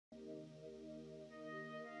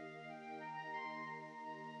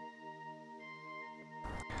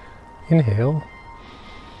Inhale.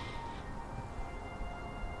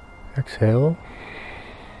 Exhale.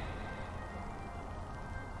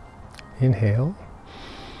 Inhale.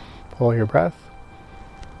 Follow your breath.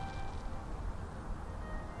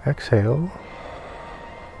 Exhale.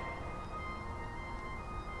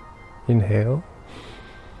 Inhale.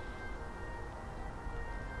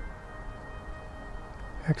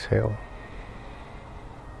 Exhale.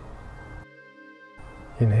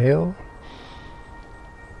 Inhale.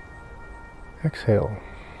 Exhale.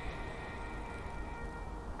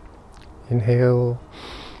 Inhale,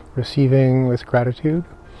 receiving with gratitude.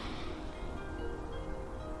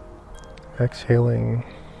 Exhaling,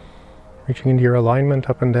 reaching into your alignment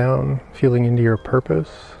up and down, feeling into your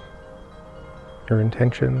purpose, your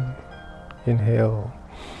intention. Inhale,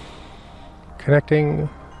 connecting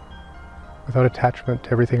without attachment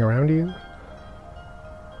to everything around you.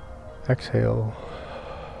 Exhale.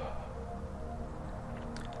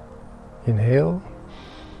 Inhale.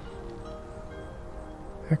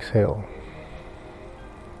 Exhale.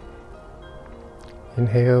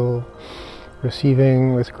 Inhale,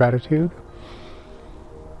 receiving with gratitude.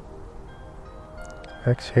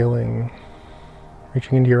 Exhaling,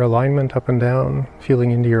 reaching into your alignment up and down,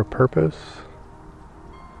 feeling into your purpose,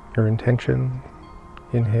 your intention.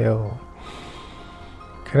 Inhale,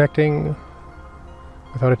 connecting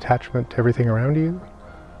without attachment to everything around you.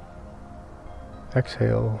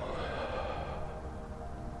 Exhale.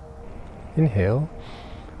 Inhale,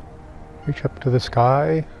 reach up to the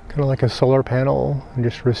sky, kind of like a solar panel, and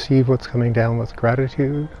just receive what's coming down with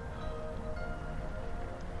gratitude.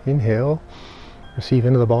 Inhale, receive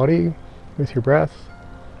into the body with your breath.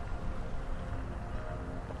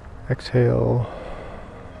 Exhale.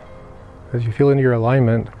 As you feel into your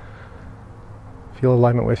alignment, feel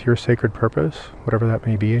alignment with your sacred purpose, whatever that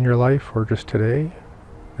may be in your life or just today.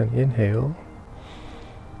 Then inhale,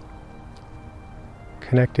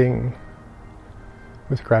 connecting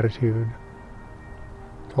with gratitude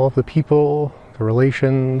to all of the people, the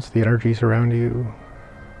relations, the energies around you.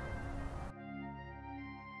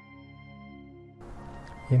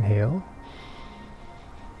 Inhale.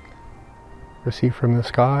 Receive from the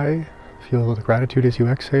sky. Feel the gratitude as you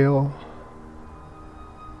exhale.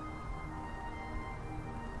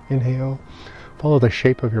 Inhale. Follow the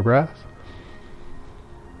shape of your breath.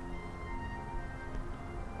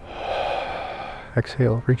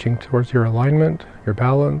 Exhale, reaching towards your alignment, your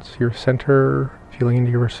balance, your center, feeling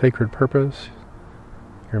into your sacred purpose,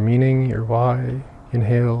 your meaning, your why.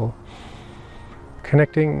 Inhale,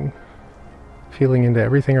 connecting, feeling into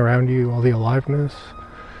everything around you, all the aliveness,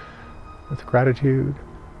 with gratitude,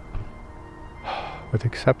 with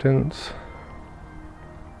acceptance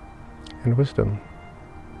and wisdom.